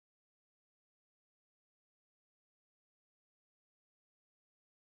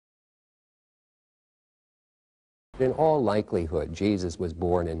In all likelihood, Jesus was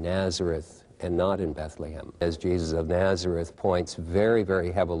born in Nazareth and not in Bethlehem, as Jesus of Nazareth points very,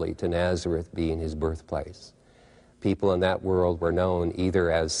 very heavily to Nazareth being his birthplace. People in that world were known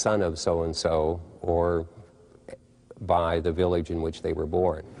either as son of so-and-so or by the village in which they were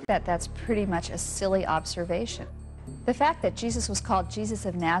born. That's pretty much a silly observation. The fact that Jesus was called Jesus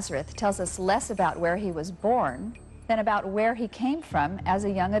of Nazareth tells us less about where he was born than about where he came from as a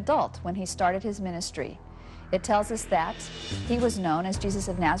young adult when he started his ministry. It tells us that he was known as Jesus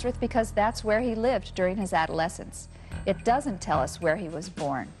of Nazareth because that's where he lived during his adolescence. It doesn't tell us where he was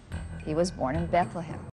born. He was born in Bethlehem.